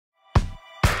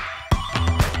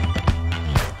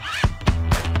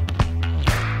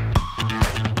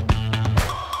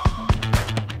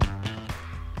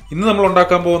ഇന്ന് നമ്മൾ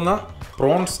ഉണ്ടാക്കാൻ പോകുന്ന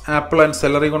പ്രോൺസ് ആപ്പിൾ ആൻഡ്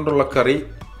സെലറി കൊണ്ടുള്ള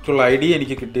കറിക്കുള്ള ഐഡിയ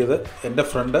എനിക്ക് കിട്ടിയത് എൻ്റെ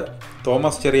ഫ്രണ്ട്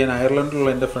തോമസ് ചെറിയൻ, അയർലൻഡിലുള്ള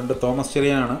എൻ്റെ ഫ്രണ്ട് തോമസ്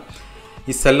ചെറിയനാണ്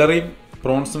ഈ സെലറിയും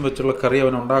പ്രോൺസും വെച്ചുള്ള കറി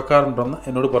അവൻ ഉണ്ടാക്കാറുണ്ടെന്ന്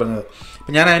എന്നോട് പറഞ്ഞത്.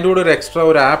 അപ്പോൾ ഞാൻ അതിൻ്റെ കൂടെ ഒരു എക്സ്ട്രാ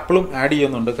ഒരു ആപ്പിളും ആഡ്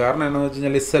ചെയ്യുന്നുണ്ട്. കാരണം എന്താണെന്ന് വെച്ച്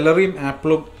കഴിഞ്ഞാൽ ഈ സെലറിയും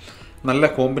ആപ്പിളും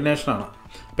നല്ല കോമ്പിനേഷനാണ്.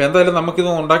 അപ്പോൾ എന്തായാലും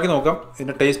നമുക്കിതൊന്ന് ഉണ്ടാക്കി നോക്കാം,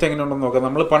 ഇതിൻ്റെ ടേസ്റ്റ് എങ്ങനെയുണ്ടെന്ന് നോക്കാം.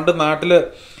 നമ്മൾ പണ്ട് നാട്ടിൽ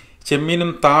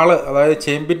ചെമ്മീനും താള്, അതായത്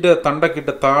ചേമ്പിൻ്റെ തണ്ടൊക്കെ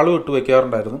ഇട്ട് താളും ഇട്ട്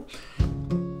വയ്ക്കാറുണ്ടായിരുന്നു.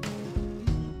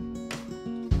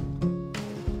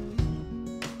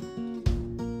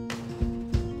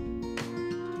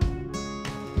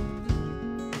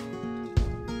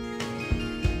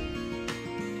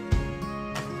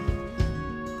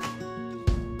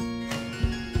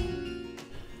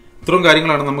 ഇത്രയും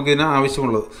കാര്യങ്ങളാണ് നമുക്കിതിന്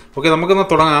ആവശ്യമുള്ളത്. ഓക്കെ, നമുക്കൊന്ന്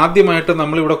തുടങ്ങാം. ആദ്യമായിട്ട്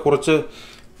നമ്മളിവിടെ കുറച്ച്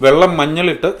വെള്ളം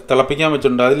മഞ്ഞളിട്ട് തിളപ്പിക്കാൻ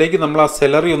വെച്ചിട്ടുണ്ട്. അതിലേക്ക് നമ്മൾ ആ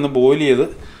സെലറി ഒന്ന് ബോയിൽ ചെയ്ത്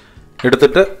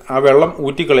എടുത്തിട്ട് ആ വെള്ളം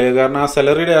ഊറ്റിക്കളയുക. കാരണം ആ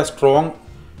സെലറിയുടെ ആ സ്ട്രോങ്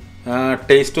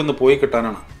ടേസ്റ്റ് ഒന്ന് പോയി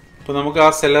കിട്ടാനാണ്. അപ്പോൾ നമുക്ക് ആ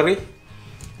സെലറി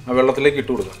ആ വെള്ളത്തിലേക്ക്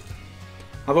ഇട്ട് കൊടുക്കാം.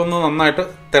 അതൊന്ന് നന്നായിട്ട്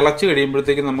തിളച്ച്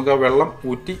കഴിയുമ്പോഴത്തേക്കും നമുക്ക് ആ വെള്ളം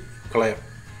ഊറ്റി കളയാം.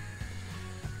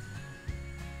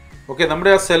 ഓക്കെ,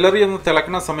 നമ്മുടെ ആ സെലറി ഒന്ന്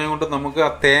തിളക്കുന്ന സമയം കൊണ്ട് നമുക്ക് ആ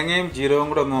തേങ്ങയും ജീരകവും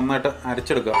കൂടെ ഒന്ന് നന്നായിട്ട്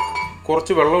അരച്ചെടുക്കാം.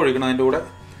 കുറച്ച് വെള്ളം ഒഴിക്കണം അതിൻ്റെ കൂടെ.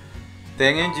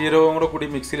 തേങ്ങയും ജീരകവും കൂടെ കൂടി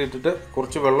മിക്സിയിലിട്ടിട്ട്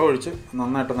കുറച്ച് വെള്ളം ഒഴിച്ച്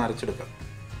നന്നായിട്ടൊന്ന് അരച്ചെടുക്കാം.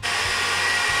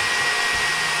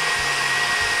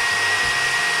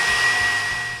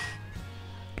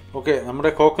 ഓക്കെ,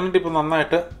 നമ്മുടെ കോക്കനട്ട് ഇപ്പോൾ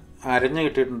നന്നായിട്ട് അരഞ്ഞ്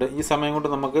കിട്ടിയിട്ടുണ്ട്. ഈ സമയം കൊണ്ട്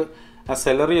നമുക്ക് ആ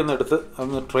സെലറി ഒന്ന് എടുത്ത്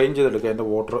അതൊന്ന് ട്രെയിൻ ചെയ്തെടുക്കാം. അതിൻ്റെ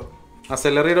വാട്ടർ, ആ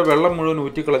സെലറിയുടെ വെള്ളം മുഴുവൻ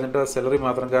ഊറ്റിക്കളഞ്ഞിട്ട് ആ സെലറി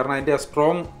മാത്രം, കാരണം അതിൻ്റെ ആ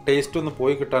സ്ട്രോങ് ടേസ്റ്റ് ഒന്ന്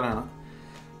പോയി കിട്ടാനാണ്.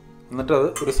 എന്നിട്ട് അത്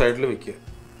ഒരു സൈഡിൽ വെക്കുക.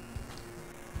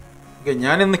 ഓക്കെ,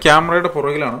 ഞാനിന്ന് ക്യാമറയുടെ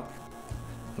പുറകിലാണ്.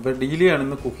 അപ്പോൾ ഡീലിയാണ്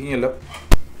ഇന്ന് കുക്കിംഗ് എല്ലാം.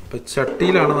 അപ്പോൾ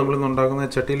ചട്ടിയിലാണ് നമ്മളിന്ന് ഉണ്ടാക്കുന്നത്.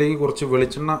 ചട്ടിയിലേക്ക് കുറച്ച്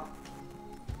വെളിച്ചെണ്ണ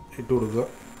ഇട്ട് കൊടുക്കുക.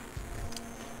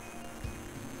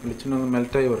 വെളിച്ചെണ്ണ ഒന്ന്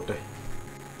മെൽറ്റായി വരട്ടെ.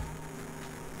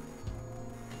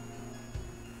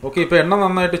 ഓക്കെ, ഇപ്പോൾ എണ്ണ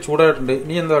നന്നായിട്ട് ചൂടായിട്ടുണ്ട്.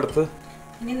 ഇനി എന്താ അടുത്ത്?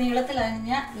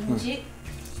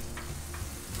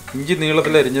 ഇഞ്ചി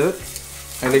നീളത്തിലരിഞ്ഞത്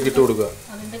അതിലേക്ക് ഇട്ട് കൊടുക്കുക.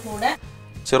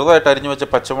 ചെറുതായിട്ട് അരിഞ്ഞു വെച്ച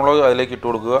പച്ചമുളക് അതിലേക്ക് ഇട്ട്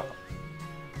കൊടുക്കുക.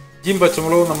 ഇഞ്ചിയും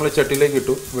പച്ചമുളകും നമ്മൾ ചട്ടിയിലേക്ക്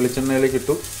ഇട്ടു, വെളിച്ചെണ്ണയിലേക്ക്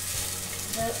ഇട്ടു.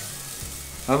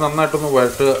 അത് നന്നായിട്ടൊന്ന്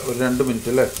വഴട്ടുക, ഒരു 2 മിനിറ്റ്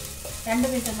അല്ലേ?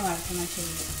 2 മിനിറ്റ് ഒന്ന് വഴറ്റണം.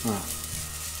 ശരി.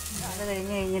 അത്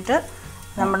കഴിഞ്ഞിട്ട്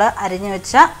നമ്മുടെ അരിഞ്ഞു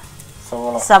വെച്ച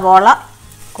സവോള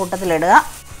കൂട്ടത്തിലിടുക.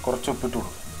 കുറച്ച് ഉപ്പിട്ട്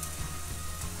കൊടുക്കുക.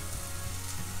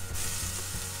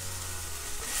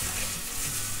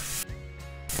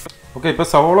 ഓക്കെ, ഇപ്പോൾ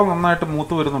സവോള നന്നായിട്ട്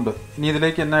മൂത്ത് വരുന്നുണ്ട്. ഇനി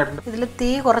ഇതിലേക്ക് എന്നാ ഇടേണ്ടത്? ഇതിൽ തീ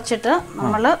കുറച്ചിട്ട്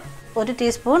നമ്മൾ 1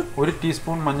 ടീസ്പൂൺ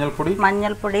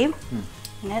മഞ്ഞൾപ്പൊടിയും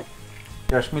പിന്നെ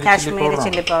Kashmiri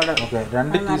chilli powder. Okay,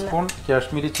 2 teaspoon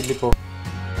Kashmiri chilli powder.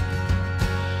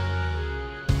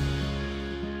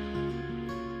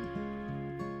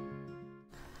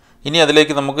 ഇനി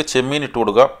അതിലേക്ക് നമുക്ക് ചെമ്മീൻ ഇട്ട്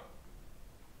കൊടുക്കാം.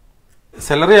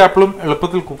 സെലറി ആപ്പിളും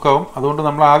എളുപ്പത്തിൽ കുക്കാവും, അതുകൊണ്ട്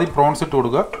നമ്മൾ ആദ്യം പ്രോൺസ് ഇട്ട്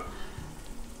കൊടുക്കുക.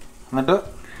 എന്നിട്ട്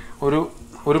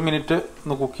ഒരു മിനിറ്റ്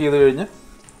ഒന്ന് കുക്ക് ചെയ്ത് കഴിഞ്ഞ്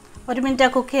 1 മിനിറ്റ്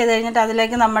കുക്ക് ചെയ്ത് കഴിഞ്ഞിട്ട്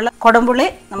അതിലേക്ക് നമ്മൾ കൊടംപുളി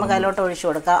നമുക്ക് അതിലോട്ട് ഒഴിച്ചു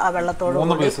കൊടുക്കാം. ആ വെള്ളത്തോട്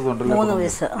 3 പീസ് ഉണ്ടല്ലോ. 3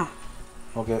 പീസ്.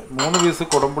 ഓക്കെ, 3 പീസ്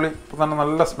കൊടംപുളി. ഇപ്പം തന്നെ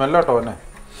നല്ല സ്മെല്ലാട്ടോ തന്നെ.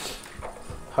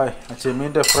 ഹായ്, ആ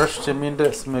ചെമ്മീൻ്റെ ഫ്രഷ് ചെമ്മീൻ്റെ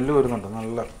സ്മെല്ല് വരുന്നുണ്ട്.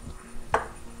 നല്ല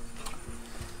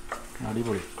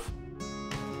അടിപൊളി.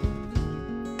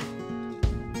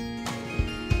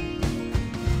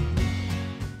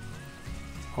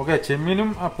 ഓക്കെ, ചെമ്മീനും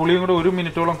ആ പുളിയും കൂടെ 1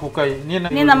 മിനിറ്റോളം കുക്കായി.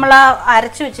 ഇനി നമ്മൾ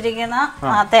അരച്ചു വെച്ചിരിക്കുന്ന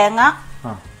തേങ്ങ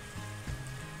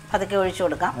അതൊക്കെ ഒഴിച്ചു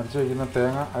കൊടുക്കാം. അരച്ചു വെക്കുന്ന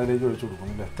തേങ്ങ അതിലേക്ക് ഒഴിച്ചു കൊടുക്കും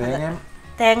അല്ലേ?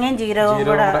 തേങ്ങയും ജീരകവും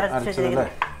കൂടെ അരച്ചിരിക്കുന്നത്.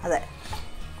 അതെ,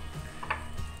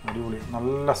 അടിപൊളി.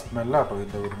 നല്ല സ്മെല്ലാട്ടോ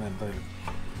ഇതിൻ്റെ വരുന്നത്. എന്തായാലും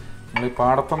നമ്മൾ ഈ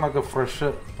പാടത്തുനിന്നൊക്കെ ഫ്രഷ്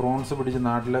പ്രോൺസ് പിടിച്ച്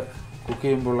നാട്ടിൽ കുക്ക്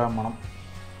ചെയ്യുമ്പോഴുള്ള ആ മണം.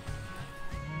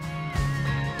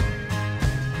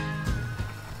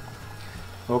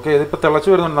 ഓക്കെ, ഇതിപ്പോൾ തിളച്ച്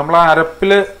വരുന്നുണ്ട്. നമ്മൾ ആ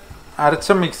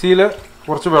അരച്ച മിക്സിയിൽ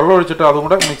കുറച്ച് വെള്ളം ഒഴിച്ചിട്ട് അതും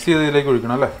കൂടെ മിക്സ് ചെയ്ത് ഇതിലേക്ക്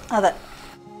ഒഴിക്കണം അല്ലേ? അതെ.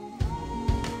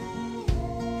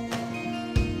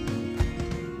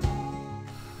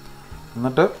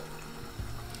 എന്നിട്ട്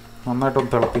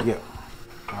നന്നായിട്ടൊന്ന് തിളപ്പിക്കുക.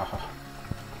 ആഹാ,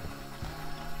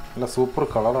 നല്ല സൂപ്പർ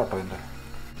കളറാട്ടോ ഇതിൻ്റെ.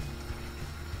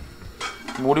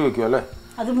 മൂടി വയ്ക്കുക അല്ലേ?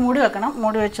 അത് മൂടി വെക്കണം.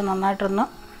 മൂടി വെച്ച് നന്നായിട്ടൊന്ന്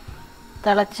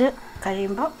തിളച്ച്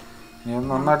കഴിയുമ്പോൾ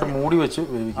നന്നായിട്ട് മൂടി വെച്ച്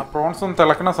വേവിക്കുക. ആ പ്രോൺസ് ഒന്ന്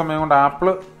തിളക്കുന്ന സമയം കൊണ്ട് ആപ്പിൾ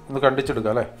ഒന്ന്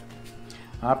കണ്ടിച്ചെടുക്കുക അല്ലേ?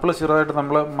 ആപ്പിൾ ചെറുതായിട്ട്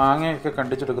നമ്മൾ മാങ്ങയൊക്കെ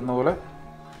കണ്ടിച്ചെടുക്കുന്ന പോലെ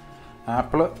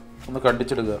ആപ്പിൾ ഒന്ന്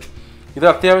കണ്ടിച്ചെടുക്കുക. ഇത്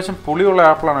അത്യാവശ്യം പുളിയുള്ള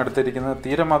ആപ്പിളാണ് എടുത്തിരിക്കുന്നത്.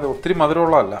 ഒത്തിരി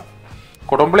മധുരമുള്ളതല്ല.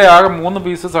 കൊടംപുളി ആകെ 3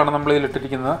 പീസസാണ് നമ്മൾ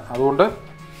ഇതിലിട്ടിരിക്കുന്നത്. അതുകൊണ്ട്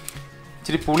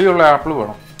ഇച്ചിരി പുളിയുള്ള ആപ്പിൾ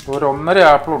വേണം. ഒരു 1.5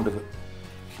 ആപ്പിളുണ്ട് ഇത്.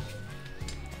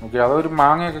 ഓക്കെ, അതൊരു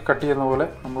മാങ്ങയൊക്കെ കട്ട് ചെയ്യുന്ന പോലെ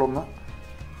നമ്മളൊന്ന്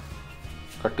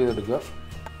കട്ട് ചെയ്തെടുക്കുക.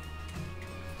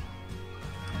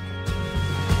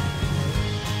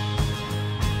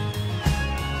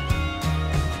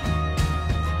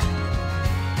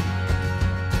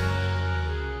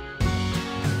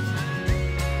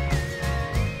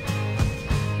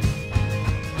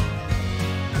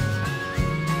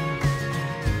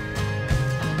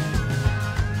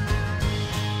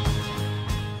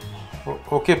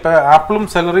 ഓക്കെ, ഇപ്പോൾ ആപ്പിളും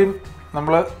സെലറിയും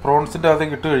നമ്മൾ പ്രോൺസിൻ്റെ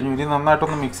അകത്തേക്ക് ഇട്ട് കഴിഞ്ഞു. ഇനി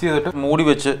നന്നായിട്ടൊന്ന് മിക്സ് ചെയ്തിട്ട് മൂടി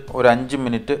വെച്ച് ഒരു 5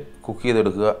 മിനിറ്റ് കുക്ക്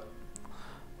ചെയ്തെടുക്കുക.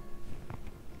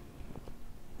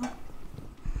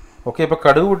 ഓക്കെ, ഇപ്പോൾ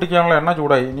കടുക് പൊട്ടിക്കാനുള്ള എണ്ണ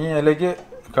ചൂടായി. ഇനി അതിലേക്ക്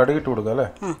കടുക് ഇട്ട് കൊടുക്കുക അല്ലേ?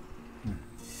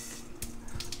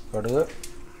 കടുക്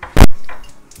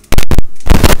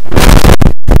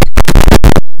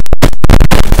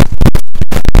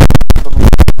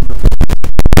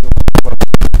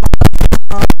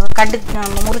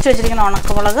മുറിച്ച് വെച്ചിരിക്കുന്ന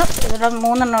ഉണക്കമുളക് ഇതിൽ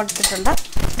 3 എണ്ണം എടുത്തിട്ടുണ്ട്.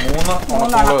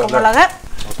 3 ഉണക്കമുളക്,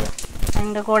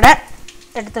 അതിൻ്റെ കൂടെ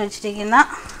എടുത്ത് വെച്ചിരിക്കുന്ന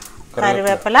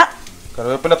കറിവേപ്പില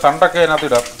തണ്ടൊക്കെ അതിനകത്ത്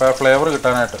ഇടാം, ഫ്ലേവർ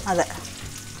കിട്ടാനായിട്ട്. അതെ,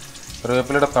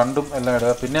 കറിവേപ്പിലയുടെ തണ്ടും എല്ലാം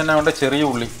ഇടുക. പിന്നെ എന്നാ വേണ്ട, ചെറിയ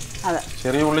ഉള്ളി. അതെ,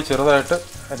 ചെറിയ ഉള്ളി ചെറുതായിട്ട്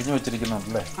അരിഞ്ഞു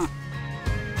വെച്ചിരിക്കുന്നുണ്ടല്ലേ?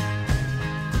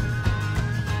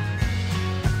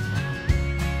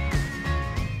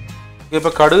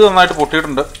 ഇപ്പോൾ കടുക് നന്നായിട്ട്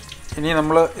പൊട്ടിയിട്ടുണ്ട്. ഇനി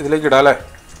നമ്മൾ ഇതിലേക്ക് ഇടാം അല്ലേ?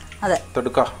 അതെ,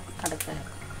 എടുക്കാം.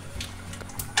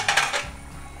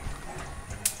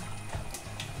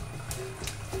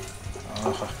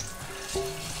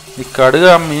 ഈ കടുക്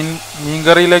ആ മീൻ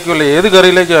കറിയിലേക്കുള്ള ഏത്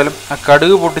കറിയിലേക്കായാലും ആ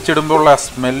കടുക് പൊട്ടിച്ചിടുമ്പോഴുള്ള ആ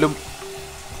സ്മെല്ലും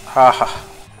ആഹാ,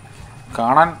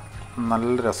 കാണാൻ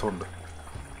നല്ല രസമുണ്ട്.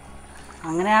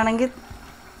 അങ്ങനെയാണെങ്കിൽ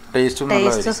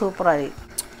ടേസ്റ്റ് സൂപ്പറായി.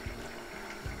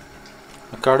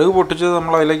 കടുക് പൊട്ടിച്ചത്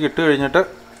നമ്മൾ അതിലേക്ക് ഇട്ട് കഴിഞ്ഞിട്ട്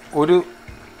ഒരു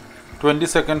 20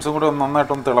 സെക്കൻഡ്സും കൂടെ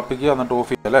നന്നായിട്ടൊന്ന് തിളപ്പിക്കുക, എന്നിട്ട് ഓഫ്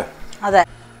ചെയ്യുക അല്ലേ? അതെ.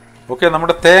 ഓക്കെ,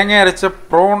 നമ്മുടെ തേങ്ങ അരച്ച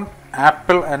പ്രോൺ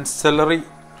ആപ്പിൾ ആൻഡ് സെലറി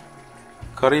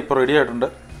കറി ഇപ്പോൾ റെഡി ആയിട്ടുണ്ട്.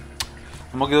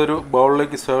 നമുക്കിതൊരു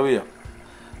ബൗളിലേക്ക് സെർവ് ചെയ്യാം.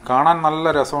 കാണാൻ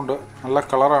നല്ല രസമുണ്ട്, നല്ല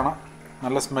കളറാണ്,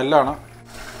 നല്ല സ്മെല്ലാണ്.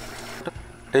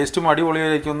 ടേസ്റ്റും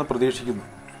അടിപൊളിയായിരിക്കുമെന്ന് പ്രതീക്ഷിക്കുന്നു.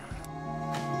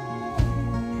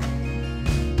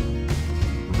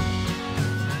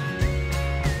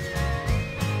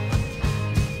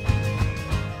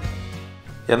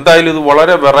 എന്തായാലും ഇത്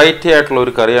വളരെ വെറൈറ്റി ആയിട്ടുള്ള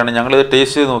ഒരു കറിയാണ്. ഞങ്ങളിത്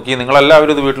ടേസ്റ്റ് ചെയ്ത് നോക്കി.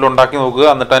 നിങ്ങളെല്ലാവരും ഇത് വീട്ടിലുണ്ടാക്കി നോക്കുക,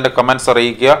 എന്നിട്ട് അതിൻ്റെ കമൻറ്റ്സ്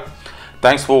അറിയിക്കുക.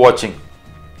 Thanks for watching.